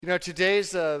You know,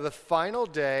 today's the final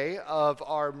day of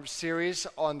our series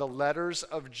on the letters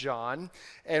of John,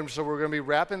 and so we're going to be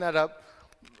wrapping that up.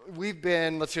 We've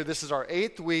been, this is our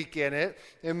 8th week in it.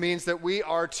 It means that we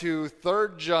are to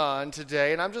 3rd John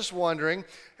today, and I'm just wondering,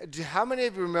 how many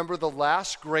of you remember the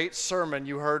last great sermon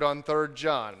you heard on 3rd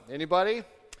John? Anybody?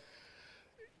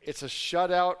 It's a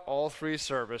shutout all 3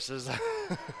 services,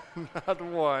 not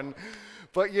one.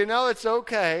 But you know, it's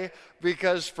okay,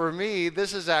 because for me,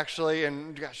 this is actually,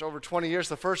 in over 20 years,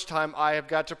 the first time I have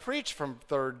got to preach from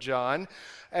 3rd John.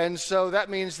 And so that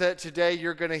means that today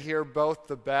you're going to hear both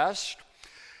the best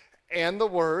and the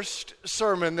worst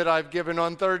sermon that I've given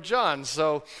on 3rd John.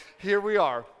 So here we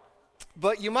are.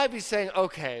 But you might be saying,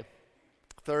 okay,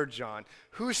 3rd John,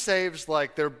 who saves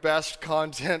like their best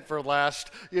content for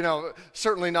last? You know,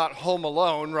 certainly not Home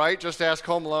Alone, right? Just ask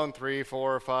Home Alone 3,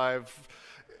 4, 5.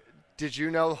 Did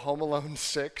you know Home Alone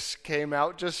 6 came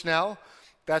out just now?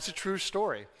 That's a true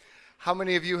story. How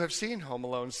many of you have seen Home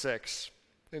Alone 6?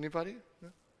 Anybody?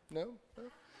 No?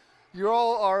 You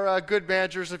all are good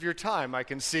managers of your time, I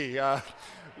can see.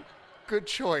 Good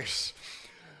choice.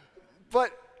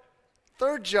 But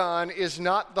 3rd John is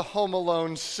not the Home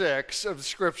Alone 6 of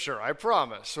Scripture, I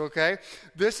promise, okay?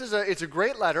 It's a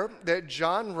great letter that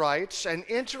John writes, and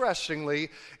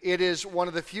interestingly, it is one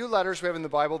of the few letters we have in the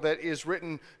Bible that is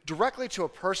written directly to a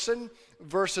person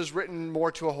versus written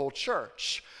more to a whole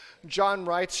church. John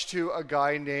writes to a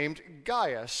guy named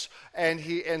Gaius,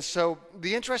 and so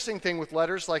the interesting thing with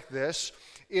letters like this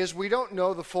is we don't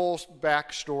know the full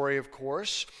backstory, of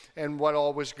course, and what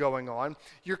all was going on.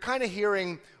 You're kind of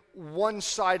hearing one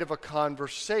side of a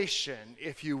conversation,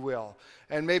 if you will.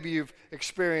 And maybe you've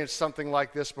experienced something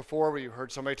like this before, where you heard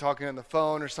somebody talking on the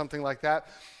phone or something like that.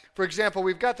 For example,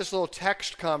 we've got this little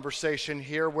text conversation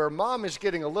here where mom is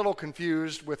getting a little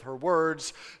confused with her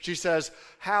words. She says,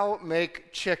 "How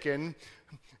make chicken?"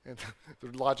 And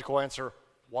the logical answer,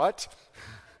 "What?"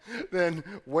 Then,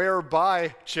 "Where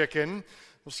buy chicken?"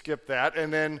 We'll skip that.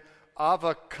 And then,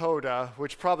 "Avocado,"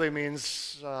 which probably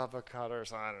means avocado or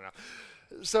something, I don't know.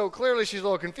 So clearly she's a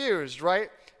little confused,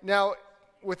 right? Now,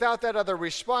 without that other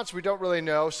response, we don't really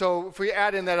know. So if we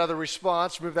add in that other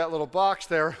response, move that little box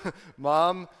there,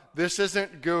 "Mom, this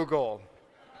isn't Google."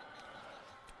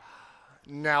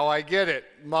 Now I get it.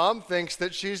 Mom thinks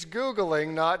that she's Googling,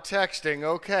 not texting.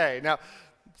 Okay. Now,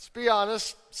 let's be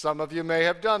honest. Some of you may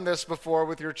have done this before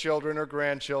with your children or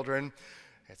grandchildren.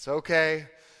 It's okay.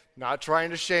 Not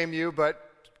trying to shame you,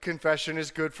 but confession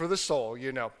is good for the soul,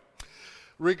 you know.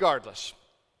 Regardless,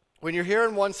 when you're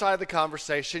hearing one side of the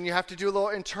conversation, you have to do a little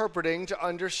interpreting to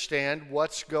understand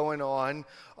what's going on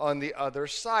the other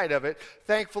side of it.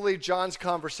 Thankfully, John's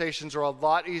conversations are a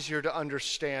lot easier to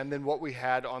understand than what we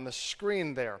had on the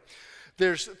screen there.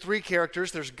 There's 3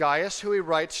 characters. There's Gaius, who he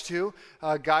writes to.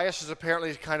 Gaius is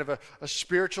apparently kind of a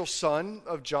spiritual son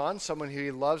of John, someone who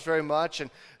he loves very much and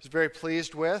is very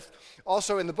pleased with.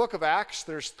 Also, in the book of Acts,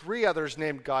 there's 3 others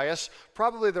named Gaius.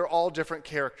 Probably they're all different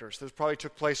characters. This probably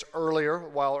took place a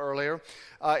while earlier.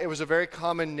 It was a very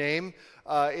common name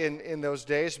in those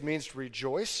days. It means to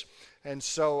rejoice. And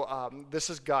so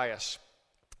this is Gaius.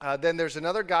 Then there's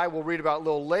another guy we'll read about a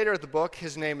little later in the book.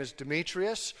 His name is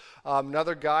Demetrius,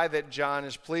 another guy that John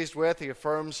is pleased with. He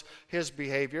affirms his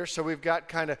behavior. So we've got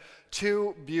kind of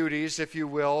 2 beauties, if you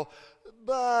will,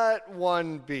 but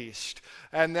one beast.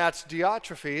 And that's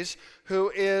Diotrephes,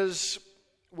 who is,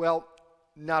 well,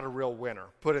 not a real winner,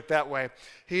 put it that way.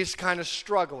 He's kind of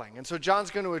struggling. And so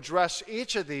John's going to address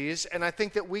each of these, and I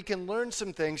think that we can learn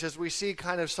some things as we see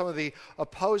kind of some of the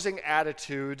opposing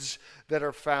attitudes that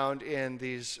are found in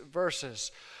these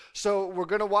verses. So we're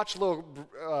going to watch a little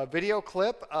video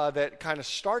clip that kind of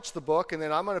starts the book, and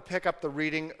then I'm going to pick up the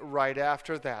reading right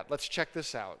after that. Let's check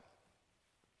this out.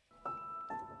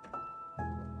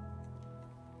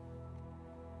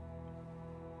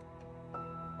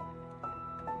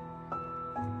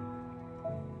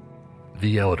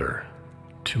 The elder,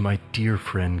 to my dear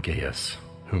friend Gaius,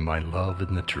 whom I love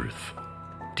in the truth.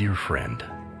 Dear friend,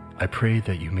 I pray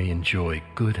that you may enjoy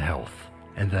good health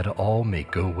and that all may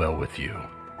go well with you,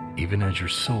 even as your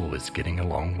soul is getting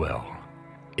along well.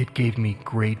 It gave me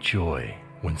great joy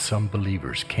when some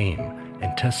believers came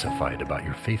and testified about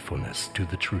your faithfulness to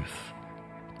the truth,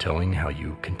 telling how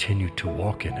you continue to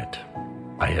walk in it.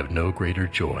 I have no greater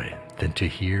joy than to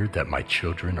hear that my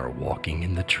children are walking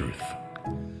in the truth.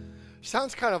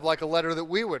 Sounds kind of like a letter that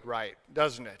we would write,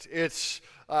 doesn't it? It's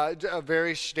a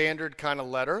very standard kind of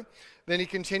letter. Then he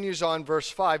continues on, verse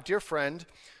 5, "Dear friend,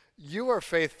 you are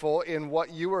faithful in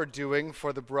what you are doing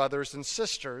for the brothers and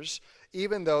sisters,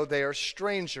 even though they are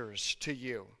strangers to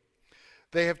you.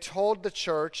 They have told the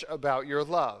church about your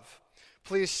love.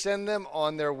 Please send them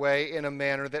on their way in a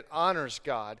manner that honors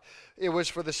God. It was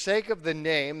for the sake of the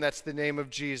name, that's the name of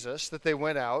Jesus, that they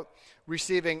went out,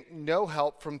 receiving no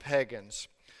help from pagans.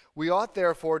 We ought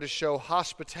therefore to show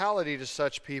hospitality to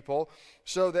such people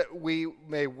so that we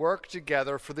may work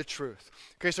together for the truth.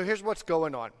 Okay, so here's what's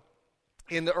going on.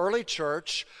 In the early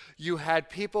church, you had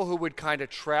people who would kind of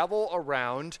travel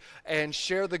around and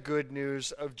share the good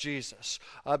news of Jesus.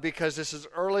 Because this is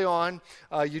early on,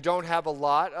 you don't have a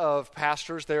lot of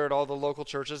pastors there at all the local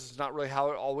churches. It's not really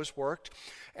how it always worked.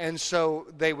 And so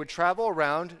they would travel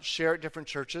around, share at different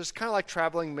churches, kind of like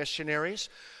traveling missionaries.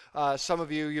 Some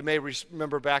of you may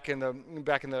remember back in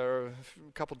the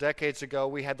couple decades ago,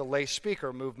 we had the lay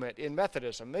speaker movement in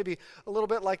Methodism. Maybe a little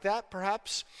bit like that,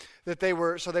 perhaps. They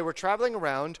were traveling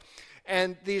around,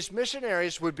 and these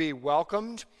missionaries would be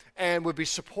welcomed and would be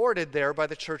supported there by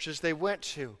the churches they went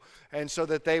to, and so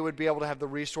that they would be able to have the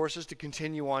resources to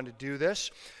continue on to do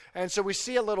this. And so we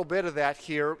see a little bit of that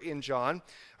here in John,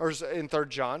 or in 3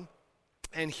 John.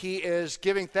 And he is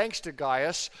giving thanks to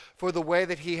Gaius for the way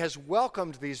that he has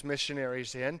welcomed these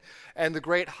missionaries in and the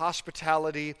great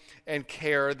hospitality and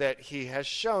care that he has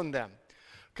shown them.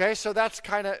 Okay, so that's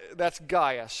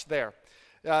Gaius there.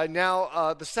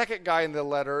 Now, the second guy in the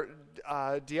letter,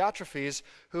 Diotrephes,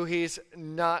 who he's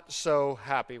not so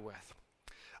happy with.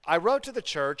 I wrote to the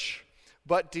church,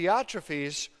 but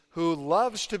Diotrephes, who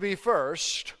loves to be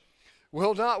first,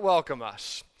 will not welcome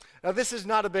us. Now, this is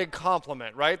not a big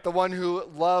compliment, right? The one who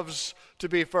loves to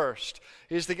be first.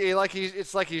 It's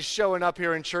like he's showing up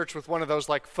here in church with one of those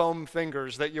like foam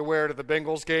fingers that you wear to the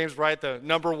Bengals games, right? The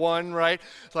number one, right?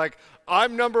 It's like,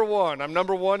 I'm number one. I'm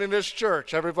number one in this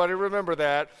church. Everybody remember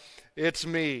that. It's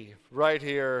me right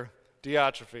here,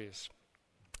 Diotrephes.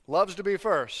 Loves to be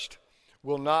first,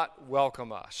 will not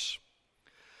welcome us.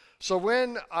 So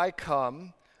when I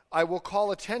come, I will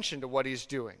call attention to what he's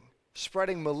doing,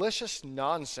 spreading malicious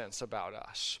nonsense about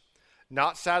us.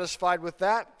 Not satisfied with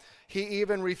that, he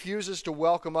even refuses to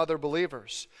welcome other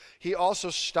believers. He also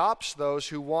stops those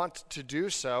who want to do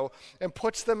so and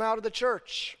puts them out of the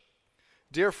church.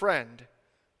 Dear friend,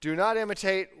 do not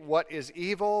imitate what is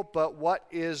evil, but what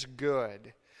is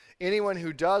good. Anyone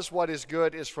who does what is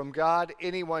good is from God.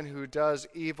 Anyone who does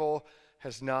evil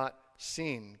has not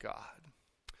seen God.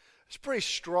 It's a pretty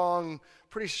strong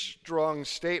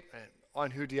statement on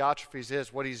who Diotrephes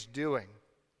is, what he's doing.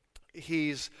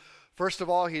 First of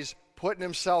all, he's putting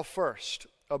himself first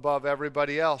above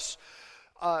everybody else.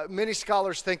 Many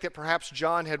scholars think that perhaps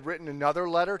John had written another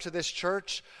letter to this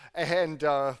church, and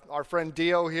our friend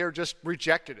Dio here just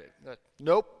rejected it.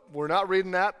 Nope, we're not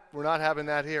reading that. We're not having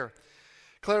that here.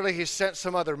 Clearly, he sent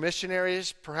some other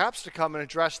missionaries, perhaps to come and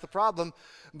address the problem,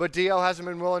 but Dio hasn't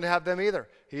been willing to have them either.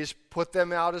 He's put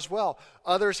them out as well.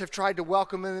 Others have tried to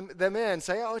welcome them in,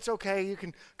 say, oh, it's okay, you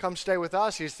can come stay with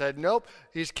us. He said, nope,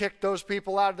 he's kicked those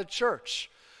people out of the church.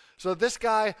 So this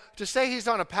guy, to say he's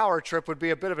on a power trip would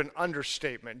be a bit of an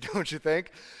understatement, don't you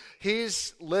think?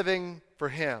 He's living for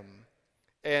him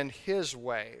and his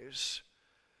ways.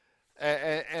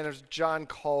 And as John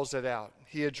calls it out,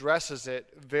 he addresses it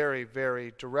very,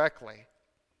 very directly.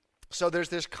 So there's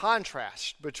this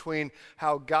contrast between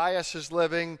how Gaius is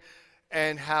living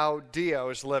and how Dio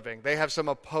is living. They have some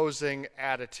opposing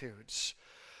attitudes.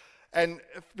 And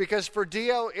because for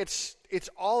Dio, it's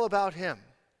all about him.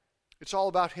 It's all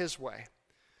about his way.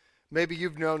 Maybe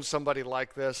you've known somebody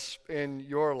like this in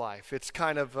your life. It's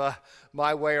kind of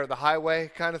my way or the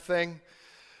highway kind of thing.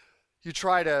 You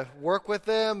try to work with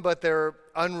them, but they're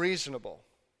unreasonable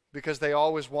because they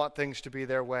always want things to be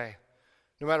their way.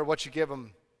 No matter what you give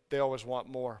them, they always want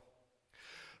more.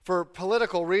 For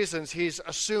political reasons, he's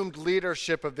assumed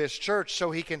leadership of this church so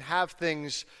he can have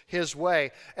things his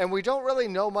way. And we don't really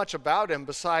know much about him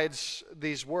besides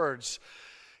these words.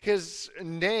 His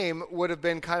name would have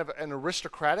been kind of an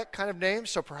aristocratic kind of name,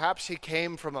 so perhaps he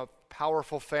came from a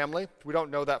powerful family. We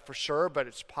don't know that for sure, but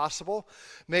it's possible.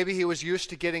 Maybe he was used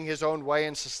to getting his own way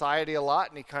in society a lot,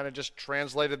 and he kind of just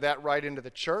translated that right into the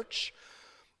church.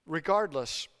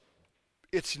 Regardless,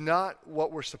 it's not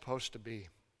what we're supposed to be.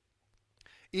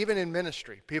 Even in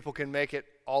ministry, people can make it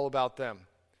all about them.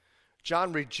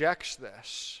 John rejects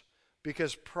this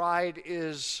because pride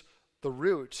is the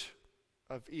root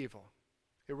of evil.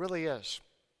 It really is.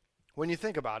 When you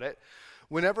think about it,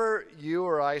 whenever you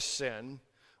or I sin,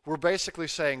 we're basically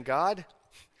saying, God,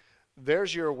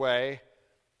 there's your way,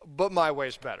 but my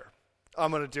way's better.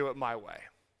 I'm going to do it my way.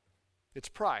 It's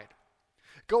pride.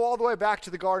 Go all the way back to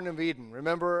the Garden of Eden.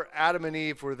 Remember, Adam and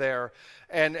Eve were there,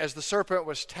 and as the serpent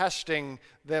was testing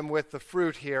them with the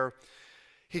fruit here,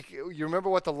 you remember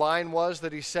what the line was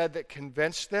that he said that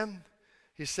convinced them?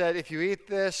 He said, if you eat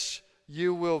this,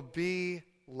 you will be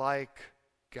like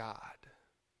God.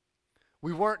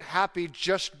 We weren't happy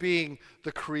just being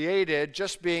the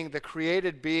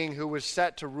created being who was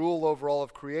set to rule over all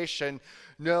of creation.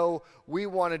 No, we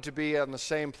wanted to be on the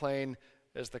same plane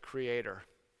as the Creator.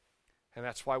 And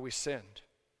that's why we sinned.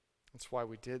 That's why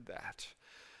we did that.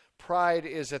 Pride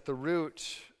is at the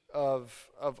root of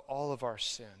all of our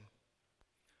sin.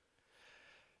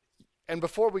 And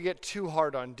before we get too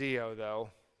hard on Dio, though,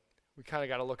 we kind of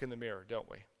got to look in the mirror, don't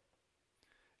we?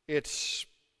 It's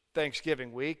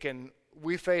Thanksgiving week, and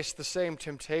we face the same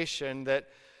temptation that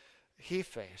he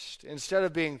faced. Instead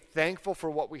of being thankful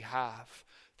for what we have,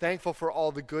 thankful for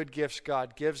all the good gifts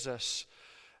God gives us,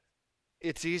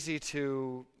 it's easy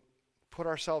to put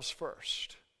ourselves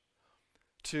first,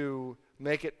 to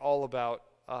make it all about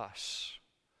us,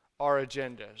 our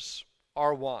agendas,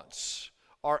 our wants,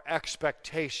 our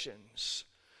expectations,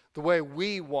 the way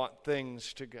we want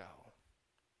things to go.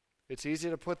 It's easy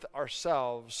to put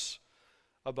ourselves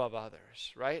above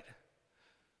others, right?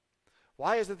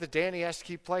 Why is it that Danny has to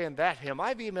keep playing that hymn?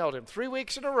 I've emailed him 3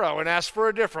 weeks in a row and asked for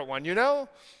a different one, you know?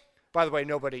 By the way,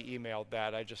 nobody emailed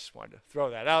that. I just wanted to throw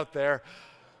that out there.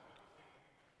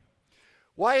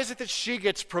 Why is it that she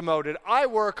gets promoted? I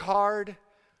work hard.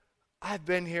 I've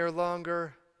been here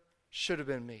longer. Should have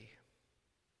been me.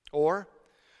 Or,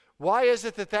 why is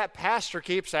it that pastor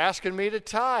keeps asking me to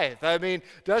tithe? I mean,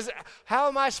 how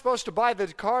am I supposed to buy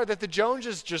the car that the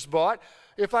Joneses just bought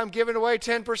if I'm giving away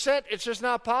 10%? It's just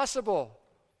not possible.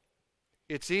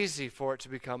 It's easy for it to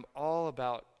become all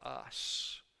about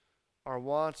us, our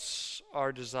wants,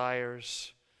 our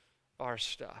desires, our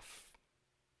stuff.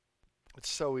 It's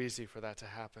so easy for that to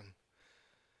happen.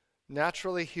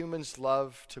 Naturally, humans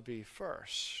love to be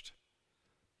first.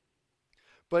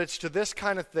 But it's to this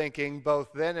kind of thinking,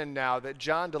 both then and now, that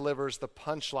John delivers the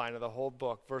punchline of the whole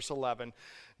book. Verse 11,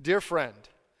 "Dear friend,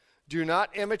 do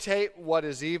not imitate what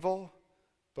is evil,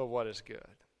 but what is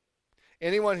good.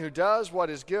 Anyone who does what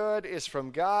is good is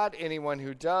from God. Anyone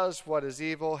who does what is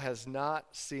evil has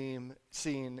not seen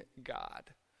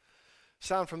God."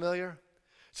 Sound familiar?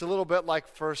 It's a little bit like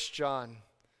 1 John,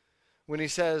 when he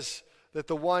says that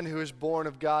the one who is born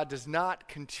of God does not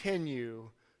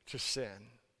continue to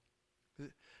sin.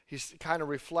 He kind of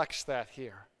reflects that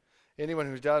here. Anyone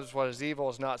who does what is evil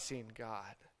has not seen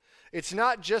God. It's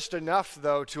not just enough,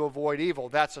 though, to avoid evil.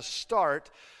 That's a start.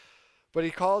 But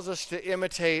he calls us to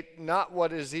imitate not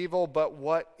what is evil, but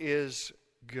what is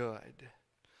good.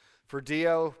 For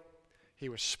Dio, he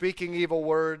was speaking evil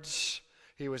words.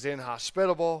 He was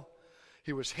inhospitable.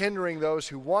 He was hindering those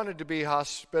who wanted to be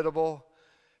hospitable.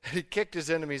 He kicked his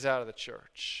enemies out of the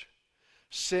church.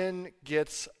 Sin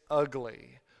gets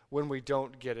ugly when we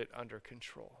don't get it under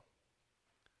control.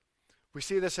 We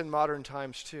see this in modern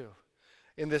times too,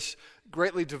 in this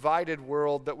greatly divided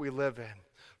world that we live in.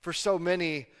 For so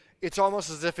many, it's almost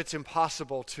as if it's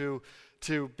impossible to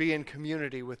be in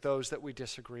community with those that we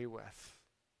disagree with.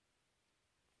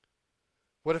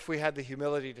 What if we had the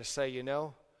humility to say, you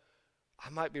know, I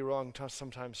might be wrong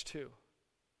sometimes too.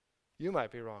 You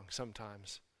might be wrong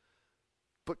sometimes.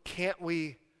 But can't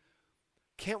we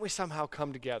somehow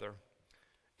come together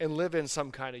and live in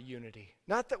some kind of unity?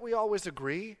 Not that we always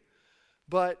agree,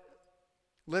 but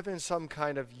live in some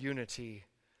kind of unity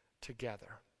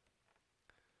together.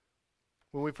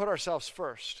 When we put ourselves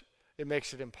first, it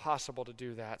makes it impossible to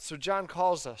do that. So John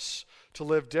calls us to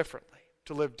live differently,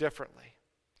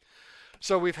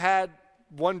 So we've had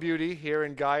one beauty here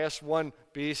in Gaius, one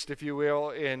beast, if you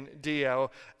will, in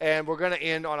Dio, and we're going to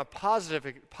end on a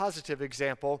positive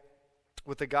example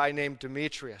with a guy named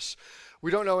Demetrius.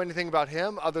 We don't know anything about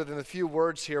him other than a few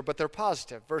words here, but they're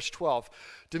positive. Verse 12,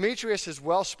 Demetrius is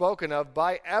well spoken of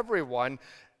by everyone,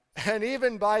 and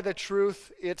even by the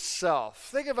truth itself.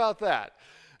 Think about that.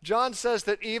 John says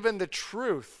that even the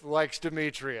truth likes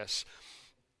Demetrius.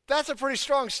 That's a pretty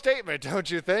strong statement, don't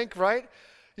you think, right?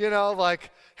 You know,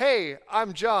 like, hey,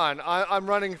 I'm John. I'm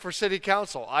running for city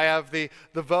council. I have the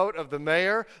vote of the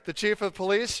mayor, the chief of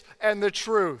police, and the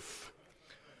truth.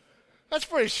 That's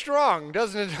pretty strong,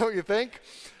 doesn't it, don't you think?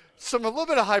 A little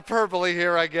bit of hyperbole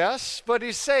here, I guess. But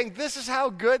he's saying this is how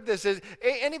good this is.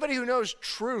 Anybody who knows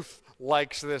truth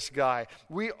likes this guy.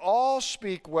 We all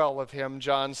speak well of him,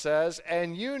 John says,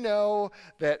 and you know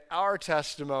that our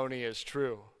testimony is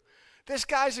true. This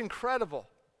guy's incredible.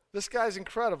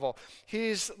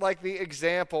 He's like the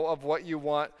example of what you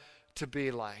want to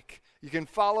be like. You can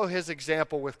follow his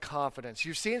example with confidence.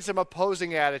 You've seen some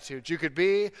opposing attitudes. You could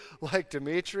be like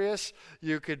Demetrius,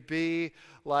 you could be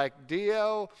like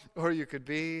Dio, or you could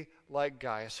be like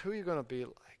Gaius. Who are you going to be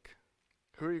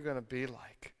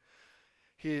like?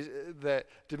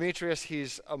 Demetrius,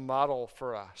 he's a model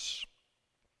for us.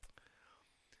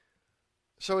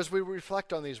 So as we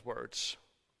reflect on these words,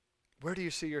 where do you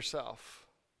see yourself?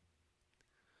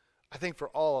 I think for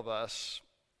all of us,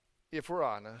 if we're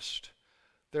honest,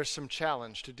 there's some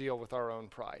challenge to deal with our own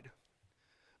pride.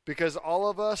 Because all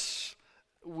of us,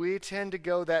 we tend to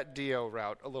go that Dio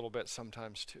route a little bit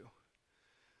sometimes too.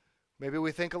 Maybe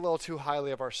we think a little too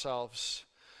highly of ourselves.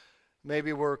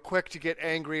 Maybe we're quick to get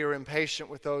angry or impatient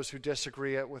with those who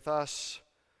disagree with us.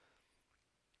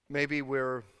 Maybe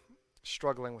we're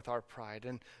struggling with our pride.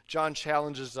 And John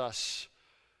challenges us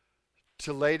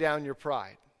to lay down your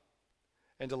pride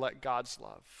and to let God's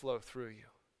love flow through you.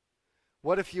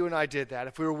 What if you and I did that?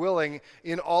 If we were willing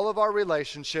in all of our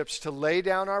relationships to lay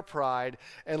down our pride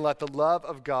and let the love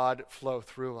of God flow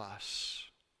through us.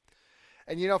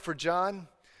 And you know, for John,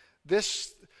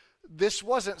 this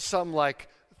wasn't some like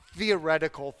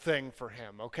theoretical thing for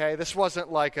him, okay? This wasn't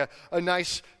like a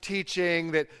nice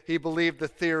teaching that he believed the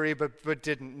theory but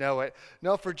didn't know it.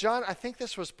 No, for John, I think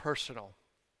this was personal.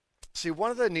 See, one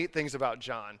of the neat things about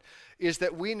John is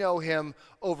that we know him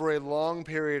over a long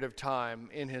period of time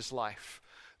in his life.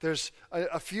 There's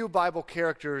a few Bible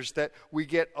characters that we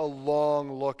get a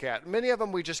long look at. Many of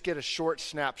them we just get a short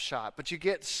snapshot, but you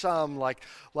get some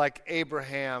like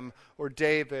Abraham or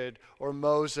David or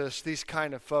Moses, these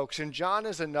kind of folks. And John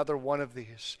is another one of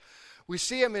these. We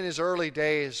see him in his early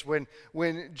days when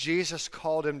Jesus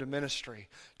called him to ministry.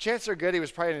 Chances are good he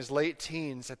was probably in his late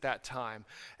teens at that time,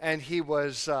 and he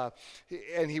was there.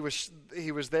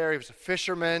 He was a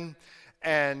fisherman,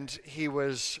 and he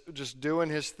was just doing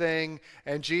his thing.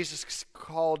 And Jesus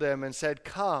called him and said,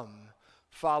 "Come,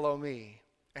 follow me,"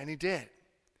 and he did.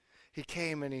 He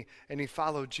came and he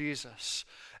followed Jesus.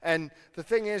 And the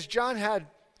thing is, John had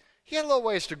a little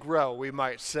ways to grow, we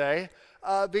might say.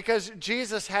 Because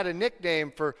Jesus had a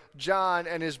nickname for John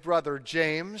and his brother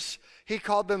James. He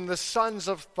called them the Sons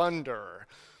of Thunder.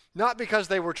 Not because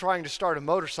they were trying to start a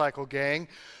motorcycle gang,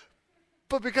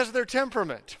 but because of their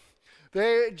temperament.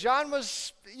 John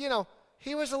was,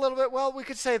 he was a little bit, we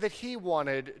could say that he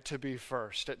wanted to be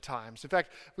first at times. In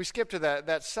fact, we skip to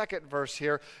that second verse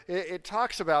here. It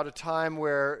talks about a time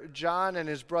where John and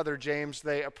his brother James,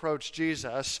 they approach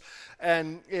Jesus,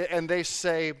 and they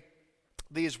say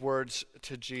these words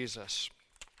to Jesus.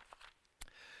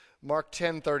 Mark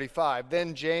 10:35.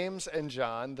 Then James and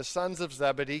John, the sons of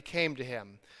Zebedee, came to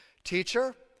him.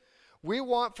 "Teacher, we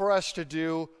want for us to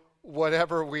do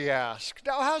whatever we ask."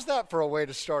 Now, how's that for a way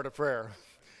to start a prayer?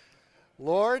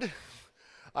 Lord,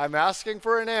 I'm asking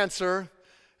for an answer,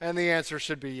 and the answer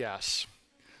should be yes.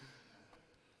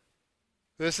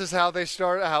 This is how they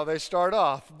start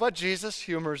off. But Jesus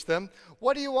humors them.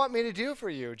 "What do you want me to do for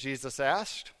you?" Jesus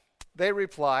asked. They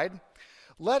replied,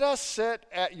 "Let us sit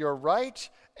at your right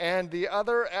and the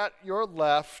other at your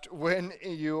left when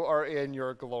you are in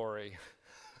your glory."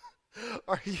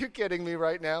 Are you kidding me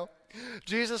right now?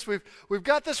 Jesus, we've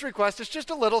got this request. It's just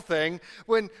a little thing.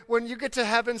 When you get to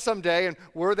heaven someday and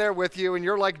we're there with you and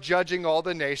you're like judging all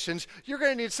the nations, you're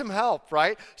going to need some help,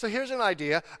 right? So here's an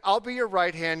idea. I'll be your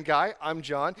right-hand guy. I'm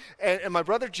John. And my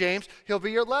brother James, he'll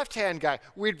be your left-hand guy.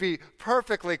 We'd be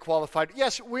perfectly qualified.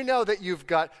 Yes, we know that you've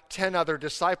got 10 other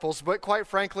disciples, but quite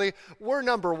frankly, we're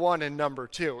number 1 and number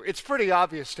 2. It's pretty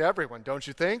obvious to everyone, don't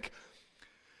you think?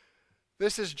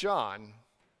 This is John,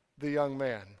 the young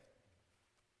man.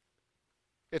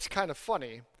 It's kind of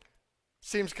funny,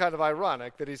 seems kind of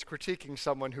ironic that he's critiquing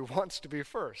someone who wants to be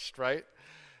first, right?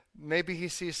 Maybe he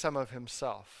sees some of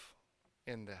himself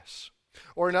in this.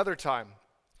 Or another time,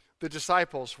 the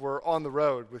disciples were on the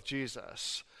road with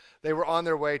Jesus. They were on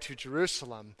their way to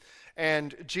Jerusalem,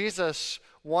 and Jesus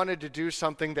wanted to do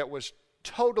something that was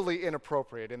totally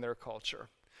inappropriate in their culture.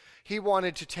 He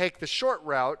wanted to take the short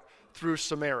route through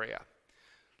Samaria.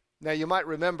 Now, you might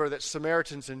remember that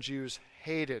Samaritans and Jews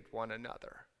hated one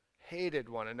another.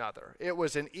 It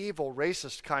was an evil,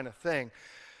 racist kind of thing.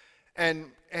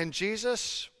 And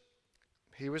Jesus,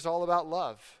 he was all about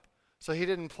love. So he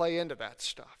didn't play into that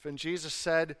stuff. And Jesus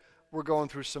said, "We're going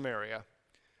through Samaria."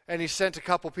 And he sent a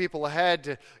couple people ahead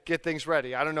to get things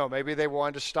ready. I don't know, maybe they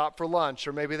wanted to stop for lunch,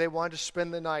 or maybe they wanted to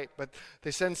spend the night, but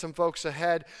they send some folks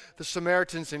ahead. The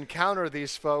Samaritans encounter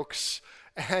these folks,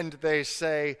 and they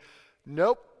say,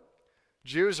 "Nope,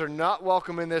 Jews are not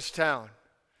welcome in this town.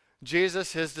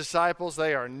 Jesus, his disciples,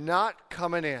 they are not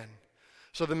coming in."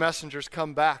 So the messengers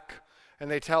come back, and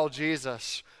they tell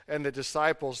Jesus and the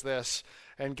disciples this.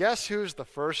 And guess who's the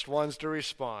first ones to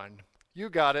respond? You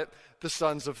got it, the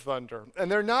Sons of Thunder.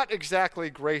 And they're not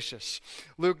exactly gracious.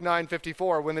 Luke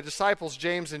 9:54, when the disciples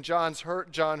James and John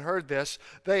heard this,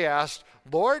 they asked,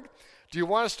 "Lord, do you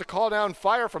want us to call down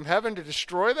fire from heaven to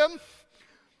destroy them?"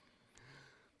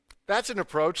 That's an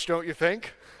approach, don't you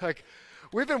think? Like,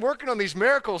 We've been working on these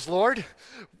miracles, Lord.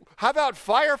 How about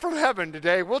fire from heaven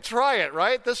today? We'll try it,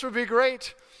 right? This would be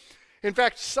great. In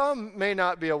fact, some may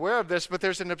not be aware of this, but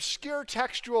there's an obscure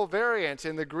textual variant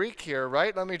in the Greek here,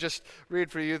 right? Let me just read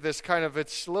for you this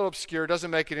it's a little obscure,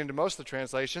 doesn't make it into most of the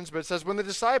translations, but it says, when the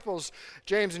disciples,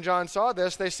 James and John, saw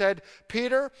this, they said,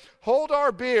 Peter, hold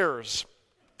our beers.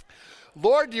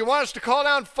 Lord, do you want us to call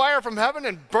down fire from heaven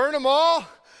and burn them all?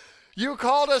 You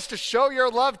called us to show your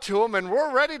love to them, and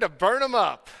we're ready to burn them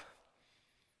up.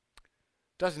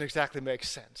 Doesn't exactly make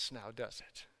sense now, does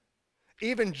it?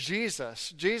 Even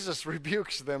Jesus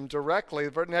rebukes them directly.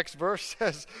 The next verse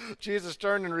says, Jesus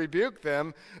turned and rebuked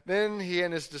them. Then he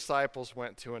and his disciples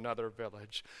went to another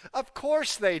village. Of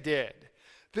course they did.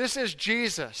 This is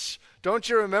Jesus. Don't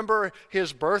you remember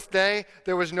his birthday?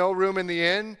 There was no room in the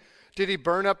inn. Did he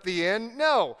burn up the inn?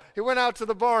 No. He went out to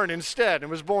the barn instead and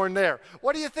was born there.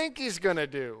 What do you think he's going to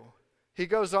do? He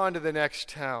goes on to the next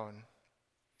town.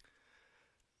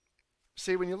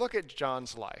 See, when you look at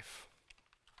John's life,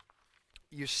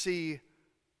 you see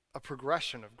a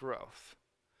progression of growth.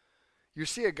 You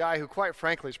see a guy who, quite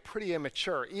frankly, is pretty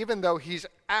immature, even though he's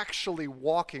actually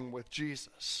walking with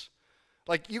Jesus.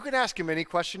 Like, you can ask him any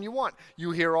question you want.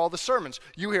 You hear all the sermons.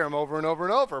 You hear them over and over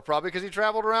and over, probably because he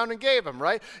traveled around and gave them,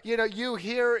 right? You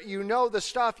know the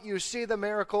stuff, you see the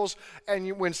miracles,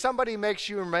 and when somebody makes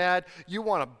you mad, you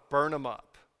want to burn them up.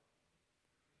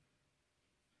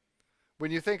 When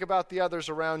you think about the others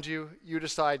around you, you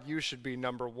decide you should be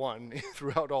number one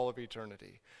throughout all of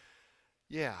eternity.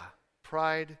 Yeah,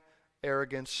 pride,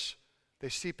 arrogance, they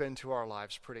seep into our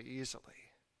lives pretty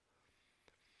easily.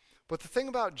 But the thing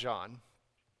about John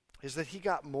is that he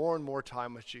got more and more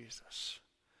time with Jesus.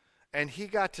 And he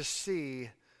got to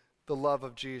see the love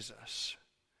of Jesus.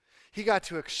 He got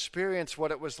to experience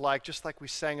what it was like, just like we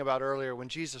sang about earlier, when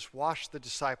Jesus washed the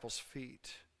disciples'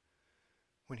 feet.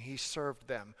 When he served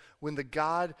them, when the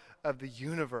God of the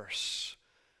universe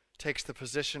takes the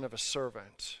position of a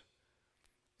servant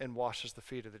and washes the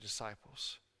feet of the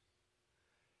disciples.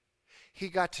 He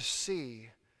got to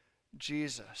see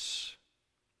Jesus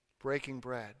breaking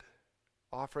bread,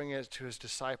 offering it to his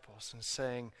disciples and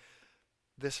saying,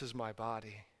 this is my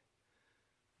body,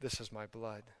 this is my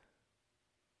blood.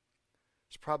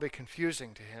 It's probably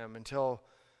confusing to him until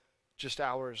just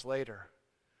hours later,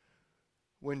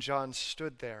 when John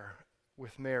stood there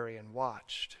with Mary and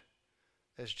watched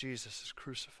as Jesus is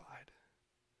crucified.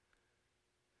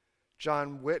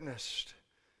 John witnessed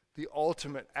the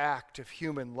ultimate act of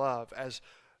human love as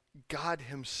God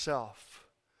himself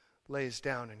lays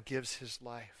down and gives his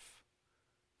life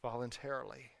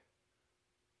voluntarily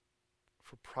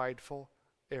for prideful,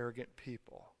 arrogant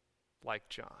people like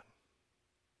John.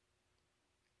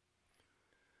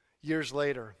 Years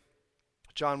later,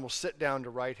 John will sit down to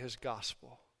write his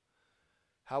gospel.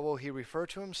 How will he refer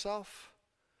to himself?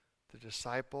 The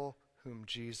disciple whom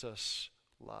Jesus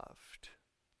loved.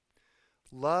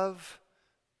 Love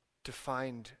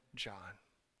defined John.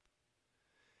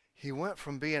 He went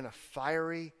from being a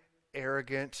fiery,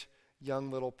 arrogant,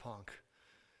 young little punk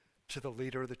to the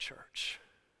leader of the church.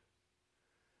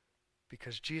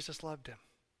 Because Jesus loved him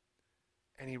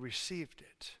and he received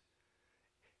it.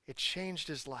 It changed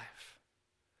his life.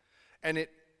 And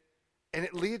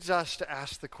it leads us to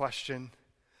ask the question,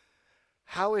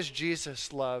 how is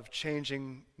Jesus' love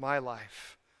changing my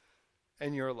life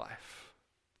and your life?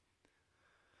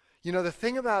 You know, the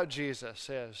thing about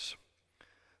Jesus is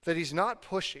that he's not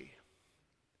pushy.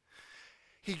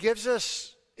 He gives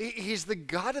us, he's the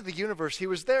God of the universe. He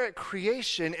was there at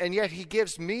creation, and yet he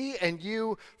gives me and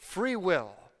you free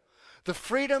will, the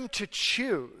freedom to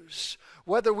choose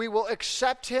whether we will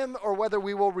accept him or whether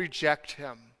we will reject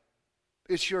him.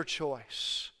 It's your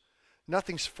choice.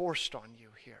 Nothing's forced on you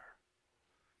here.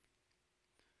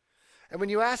 And when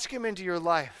you ask him into your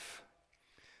life,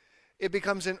 it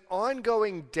becomes an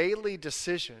ongoing daily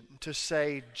decision to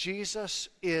say, Jesus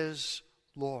is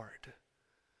Lord.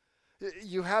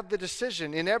 You have the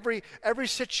decision in every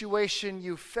situation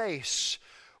you face,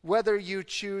 whether you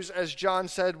choose, as John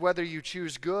said, whether you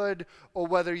choose good or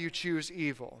whether you choose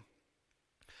evil.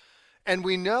 And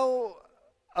we know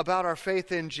about our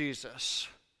faith in Jesus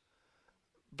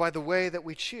by the way that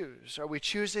we choose. Are we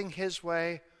choosing his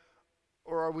way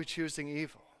or are we choosing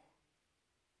evil?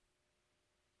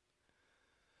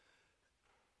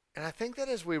 And I think that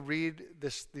as we read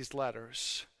these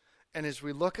letters and as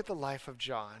we look at the life of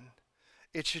John,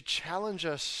 it should challenge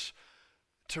us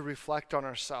to reflect on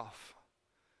ourselves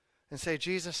and say,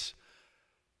 Jesus,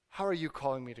 how are you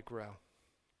calling me to grow?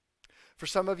 For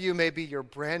some of you, maybe you're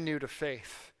brand new to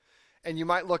faith, and you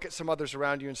might look at some others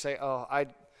around you and say, oh,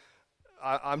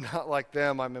 I'm not like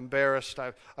them. I'm embarrassed.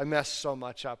 I messed so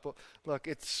much up. Well, look,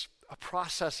 it's a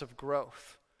process of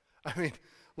growth. I mean,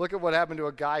 look at what happened to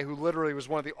a guy who literally was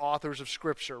one of the authors of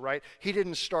Scripture, right? He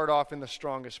didn't start off in the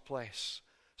strongest place.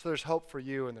 So there's hope for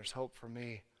you and there's hope for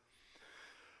me.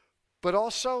 But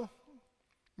also,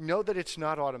 know that it's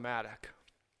not automatic.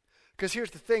 Because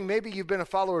here's the thing, maybe you've been a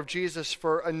follower of Jesus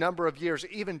for a number of years,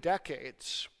 even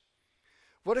decades.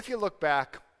 What if you look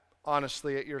back,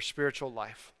 honestly, at your spiritual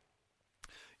life?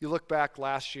 You look back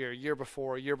last year, year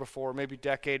before, maybe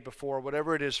decade before,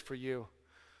 whatever it is for you.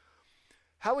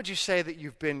 How would you say that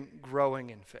you've been growing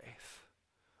in faith?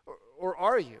 Or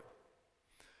are you?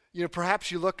 You know,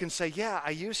 perhaps you look and say, yeah, I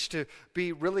used to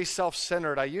be really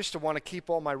self-centered. I used to want to keep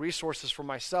all my resources for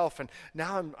myself, and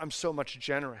now I'm so much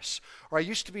generous. Or I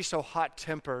used to be so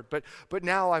hot-tempered, but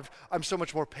now I'm so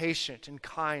much more patient and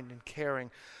kind and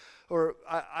caring. Or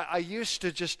I used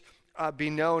to just be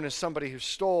known as somebody who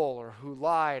stole or who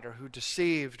lied or who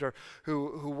deceived or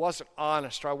who wasn't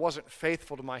honest, or I wasn't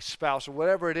faithful to my spouse, or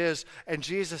whatever it is, and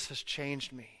Jesus has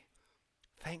changed me.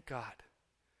 Thank God.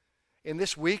 In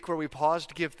this week where we pause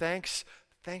to give thanks,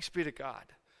 thanks be to God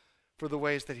for the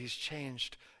ways that he's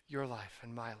changed your life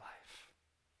and my life.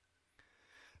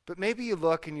 But maybe you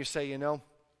look and you say, you know,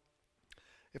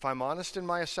 if I'm honest in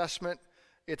my assessment,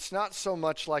 it's not so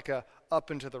much like a up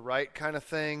and to the right kind of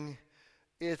thing.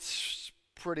 It's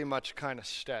pretty much kind of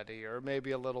steady, or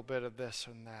maybe a little bit of this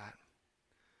and that.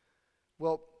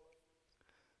 Well,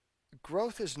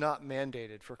 growth is not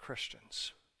mandated for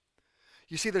Christians.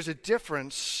 You see, there's a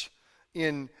difference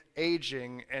in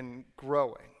aging and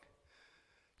growing.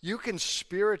 You can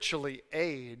spiritually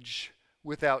age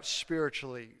without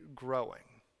spiritually growing.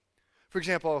 For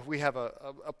example, if we have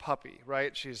a puppy,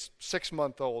 right? She's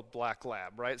 6-month-old black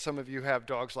lab, right? Some of you have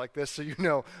dogs like this, so you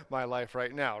know my life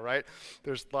right now, right?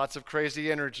 There's lots of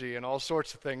crazy energy and all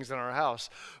sorts of things in our house.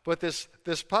 But this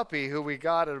puppy who we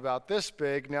got at about this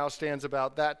big now stands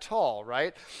about that tall,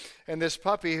 right? And this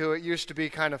puppy who it used to be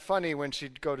kind of funny when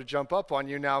she'd go to jump up on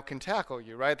you now can tackle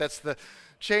you, right? That's the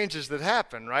changes that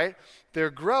happen, right? They're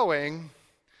growing,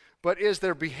 but is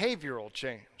there behavioral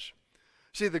change?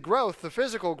 See, the growth, the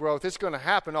physical growth, it's going to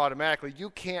happen automatically.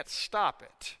 You can't stop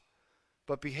it.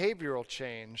 But behavioral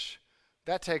change,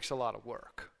 that takes a lot of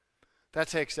work. That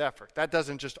takes effort. That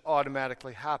doesn't just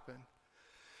automatically happen.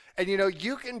 And you know,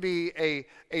 you can be a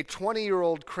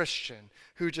 20-year-old Christian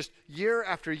who just year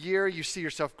after year you see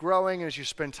yourself growing as you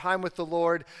spend time with the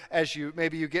Lord, as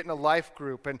maybe you get in a life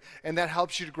group and that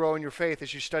helps you to grow in your faith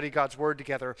as you study God's Word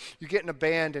together. You get in a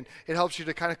band and it helps you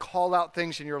to kind of call out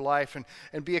things in your life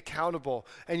and be accountable.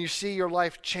 And you see your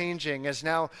life changing as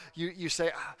now you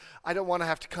say, I don't want to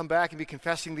have to come back and be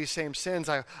confessing these same sins.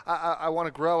 I want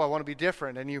to grow. I want to be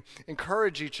different. And you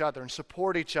encourage each other and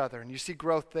support each other, and you see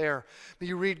growth there.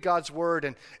 You read God's Word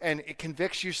and it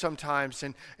convicts you sometimes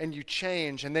and you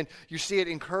change, and then you see it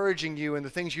encouraging you in the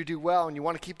things you do well, and you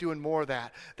want to keep doing more of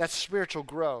that. That's spiritual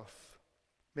growth.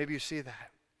 Maybe you see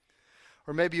that.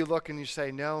 Or maybe you look and you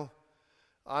say, no,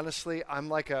 honestly, I'm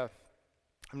not a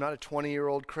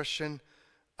 20-year-old Christian.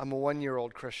 I'm a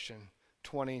 1-year-old Christian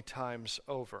 20 times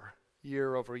over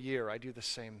year. I do the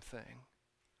same thing.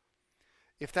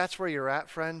 If that's where you're at,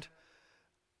 friend,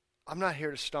 I'm not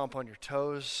here to stomp on your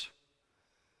toes.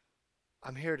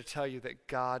 I'm here to tell you that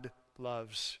God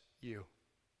loves you.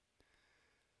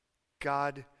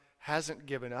 God hasn't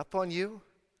given up on you.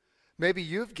 Maybe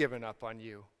you've given up on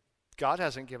you. God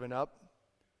hasn't given up.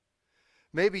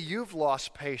 Maybe you've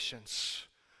lost patience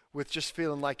with just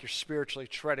feeling like you're spiritually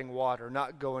treading water,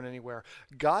 not going anywhere.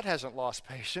 God hasn't lost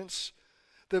patience.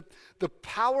 The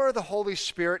power of the Holy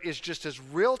Spirit is just as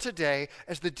real today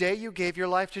as the day you gave your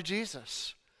life to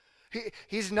Jesus.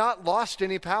 He's not lost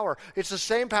any power. It's the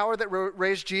same power that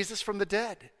raised Jesus from the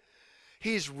dead.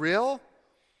 He's real.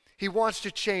 He wants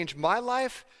to change my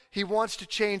life. He wants to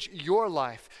change your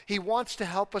life. He wants to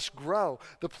help us grow.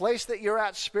 The place that you're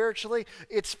at spiritually,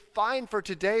 it's fine for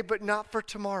today, but not for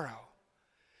tomorrow.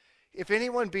 If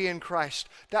anyone be in Christ,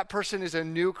 that person is a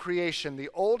new creation. The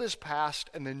old is past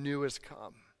and the new has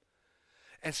come.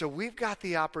 And so we've got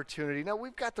the opportunity, now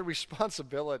we've got the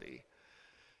responsibility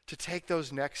to take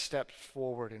those next steps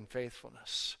forward in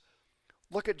faithfulness.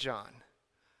 Look at John.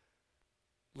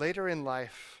 Later in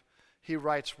life, he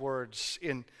writes words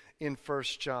in 1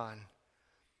 John.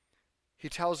 He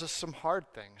tells us some hard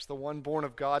things. The one born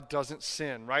of God doesn't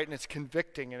sin, right? And it's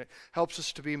convicting, and it helps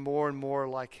us to be more and more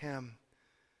like him.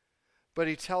 But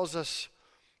he tells us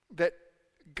that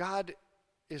God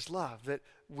is love, that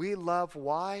we love.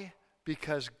 Why?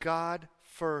 Because God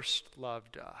first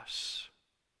loved us.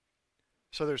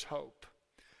 So there's hope.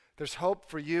 There's hope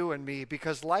for you and me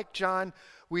because like John,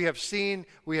 we have seen,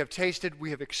 we have tasted, we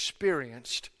have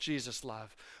experienced Jesus'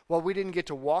 love. While we didn't get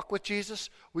to walk with Jesus,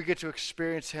 we get to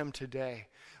experience him today.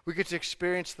 We get to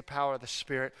experience the power of the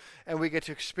Spirit, and we get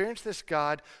to experience this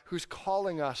God who's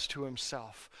calling us to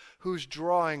himself, who's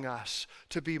drawing us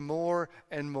to be more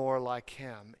and more like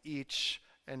him each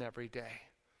and every day.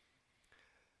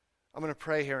 I'm going to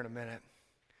pray here in a minute.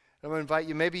 I'm going to invite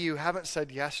you, maybe you haven't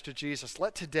said yes to Jesus.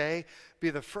 Let today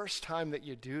be the first time that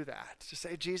you do that. To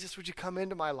say, Jesus, would you come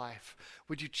into my life?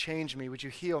 Would you change me? Would you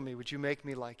heal me? Would you make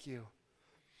me like you?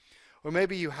 Or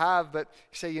maybe you have, but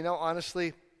you say,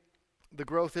 honestly, the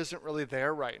growth isn't really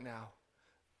there right now.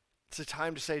 It's a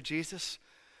time to say, Jesus,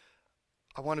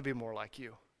 I want to be more like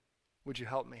you. Would you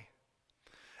help me?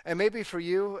 And maybe for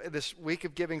you, this week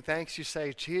of giving thanks, you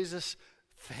say, Jesus,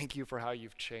 thank you for how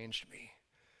you've changed me.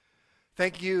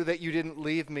 Thank you that you didn't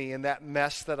leave me in that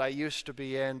mess that I used to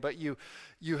be in, but you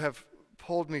have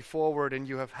pulled me forward and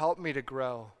you have helped me to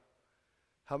grow.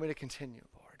 Help me to continue,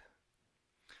 Lord.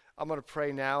 I'm going to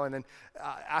pray now, and then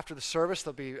after the service,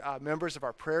 there'll be members of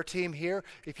our prayer team here.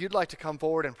 If you'd like to come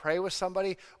forward and pray with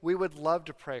somebody, we would love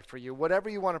to pray for you, whatever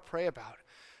you want to pray about.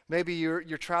 Maybe you're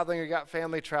traveling or you got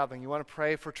family traveling. You want to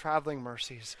pray for traveling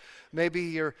mercies. Maybe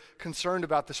you're concerned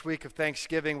about this week of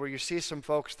Thanksgiving where you see some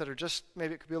folks that are just,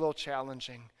 maybe it could be a little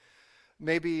challenging.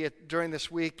 Maybe during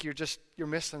this week you're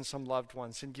missing some loved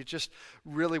ones and you just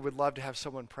really would love to have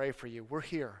someone pray for you. We're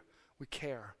here. We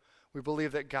care. We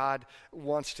believe that God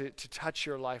wants to touch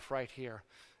your life right here,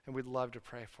 and we'd love to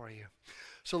pray for you.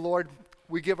 So Lord,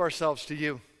 we give ourselves to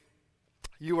you.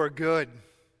 You are good.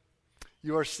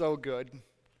 You are so good.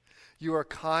 You are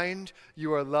kind,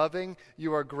 you are loving,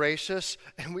 you are gracious,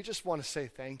 and we just want to say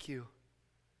thank you.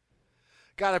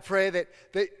 God, I pray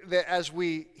that as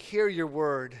we hear your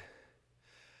word,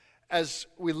 as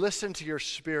we listen to your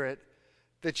Spirit,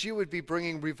 that you would be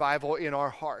bringing revival in our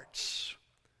hearts,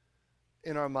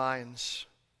 in our minds,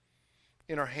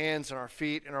 in our hands and our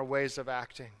feet, in our ways of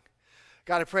acting.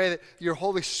 God, I pray that your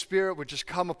Holy Spirit would just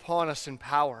come upon us in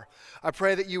power. I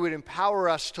pray that you would empower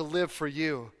us to live for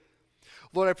you.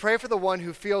 Lord, I pray for the one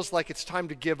who feels like it's time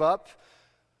to give up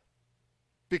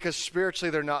because spiritually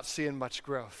they're not seeing much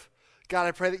growth. God,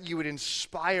 I pray that you would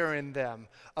inspire in them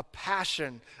a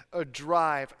passion, a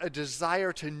drive, a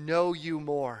desire to know you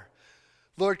more.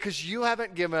 Lord, because you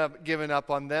haven't given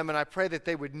up on them, and I pray that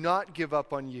they would not give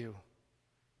up on you.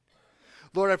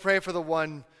 Lord, I pray for the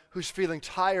one who's feeling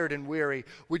tired and weary.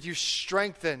 Would you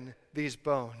strengthen these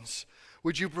bones?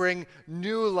 Would you bring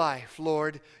new life,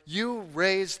 Lord? You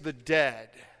raise the dead.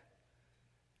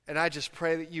 And I just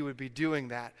pray that you would be doing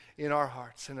that in our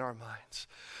hearts and our minds.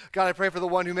 God, I pray for the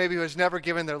one who maybe has never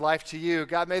given their life to you.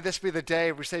 God, may this be the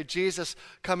day where we say, Jesus,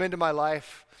 come into my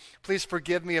life. Please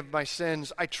forgive me of my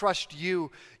sins. I trust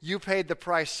you. You paid the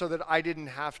price so that I didn't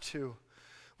have to.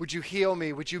 Would you heal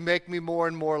me? Would you make me more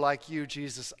and more like you,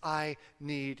 Jesus? I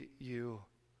need you.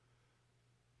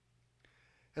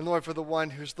 And Lord, for the one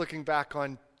who's looking back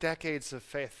on decades of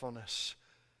faithfulness,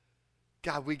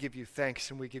 God, we give you thanks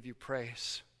and we give you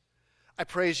praise. I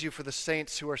praise you for the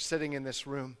saints who are sitting in this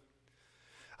room.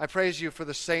 I praise you for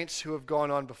the saints who have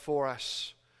gone on before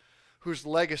us, whose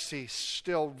legacy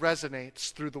still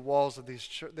resonates through the walls of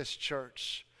this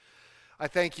church. I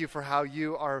thank you for how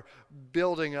you are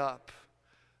building up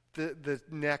the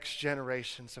next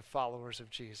generations of followers of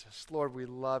Jesus. Lord, we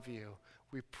love you.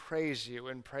 We praise you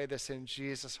and pray this in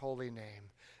Jesus' holy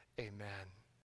name. Amen.